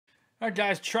All right,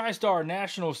 guys, TriStar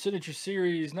National Signature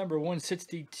Series number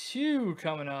 162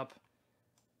 coming up.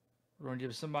 We're going to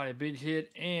give somebody a big hit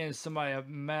and somebody a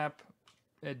map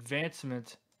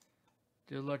advancement.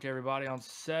 Good luck, everybody. On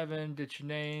 7, get your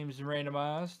names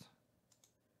randomized.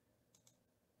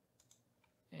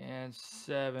 And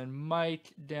 7,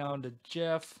 Mike down to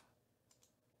Jeff.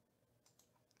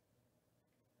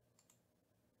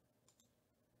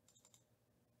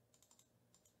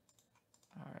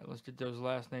 All right, let's get those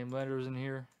last name letters in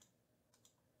here.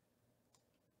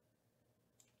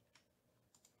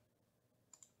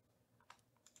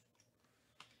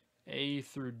 A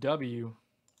through W.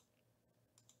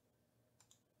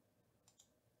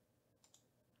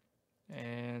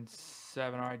 And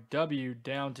 7. All right, W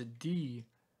down to D.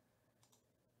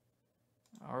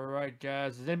 All right,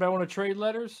 guys. Does anybody want to trade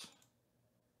letters?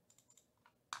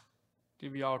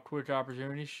 Give you all a quick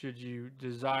opportunity should you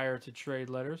desire to trade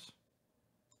letters.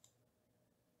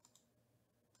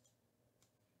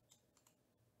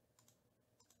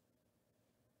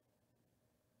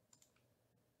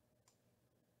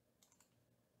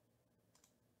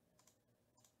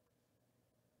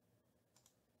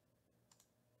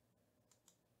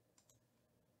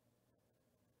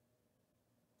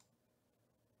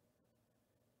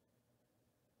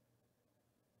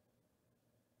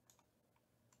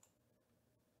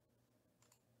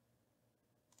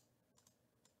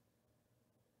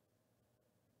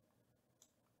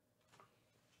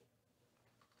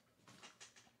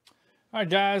 All right,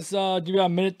 guys. Give you a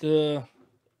minute to,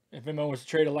 if anyone wants to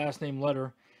trade a last name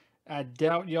letter. I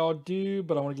doubt y'all do,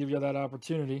 but I want to give you that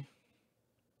opportunity.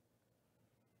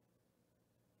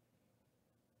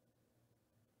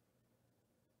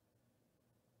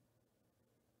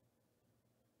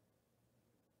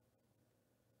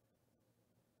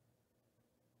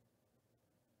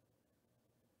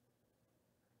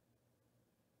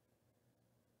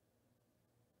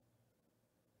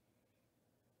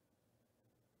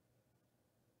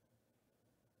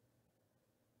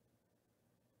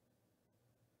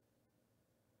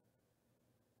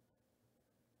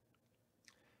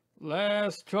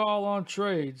 Last call on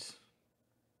trades.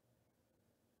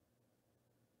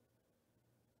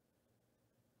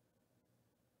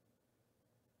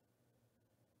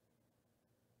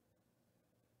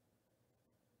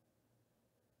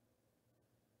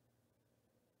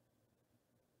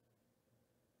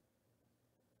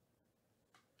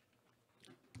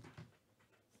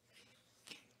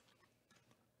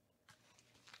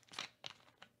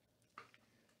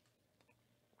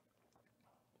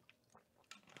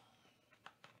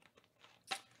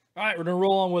 All right, we're going to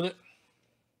roll on with it.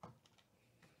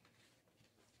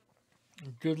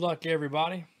 Good luck,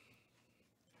 everybody.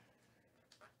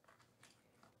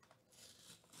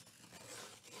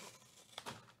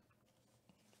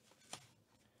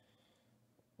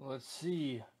 Let's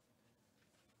see.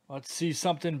 Let's see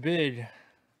something big.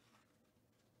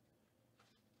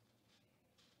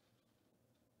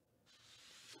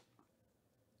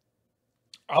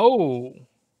 Oh.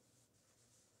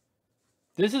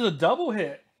 This is a double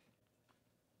hit.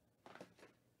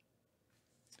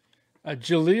 A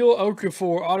Jaleel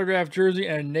Okafor autographed jersey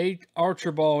and a Nate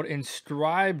Archibald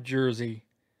inscribed jersey.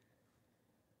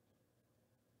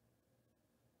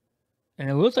 And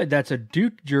it looks like that's a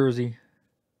Duke jersey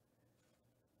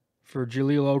for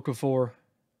Jaleel Okafor.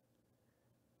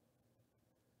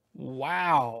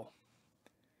 Wow.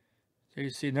 So you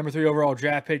see number 3 overall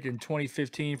draft pick in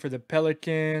 2015 for the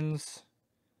Pelicans.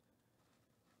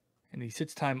 And the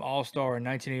 6-time All-Star and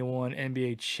 1981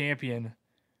 NBA champion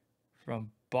from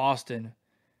Boston.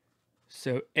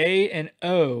 So A and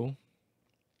O,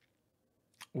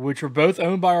 which were both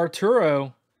owned by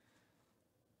Arturo.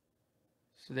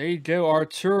 So there you go,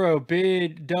 Arturo.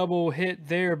 Big double hit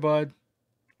there, bud.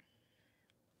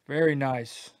 Very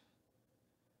nice.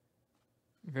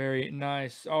 Very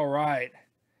nice. All right.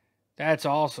 That's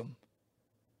awesome.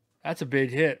 That's a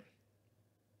big hit.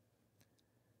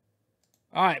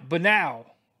 All right, but now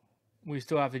we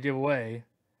still have to give away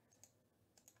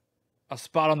a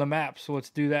spot on the map. So let's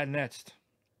do that next.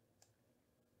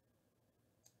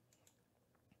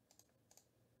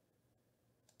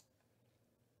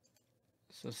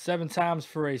 So 7 times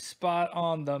for a spot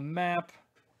on the map.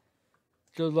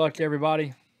 Good luck,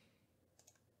 everybody.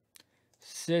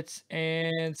 6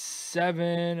 and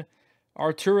 7.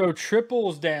 Arturo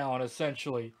triples down,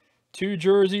 essentially. 2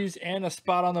 jerseys and a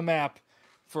spot on the map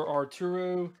for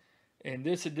Arturo in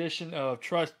this edition of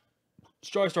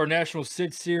TriStar National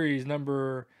Sig Series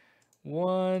number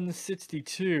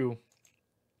 162.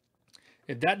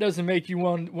 If that doesn't make you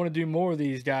want to do more of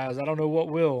these guys, I don't know what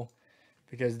will.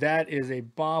 Because that is a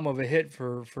bomb of a hit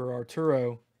for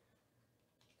Arturo.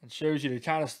 It shows you the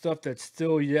kind of stuff that's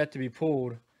still yet to be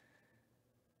pulled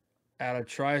out of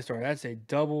TriStar. That's a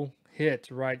double hit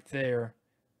right there.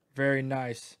 Very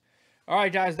nice. All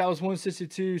right, guys, that was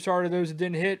 162. Sorry to those that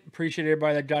didn't hit. Appreciate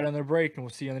everybody that got on their break, and we'll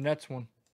see you on the next one.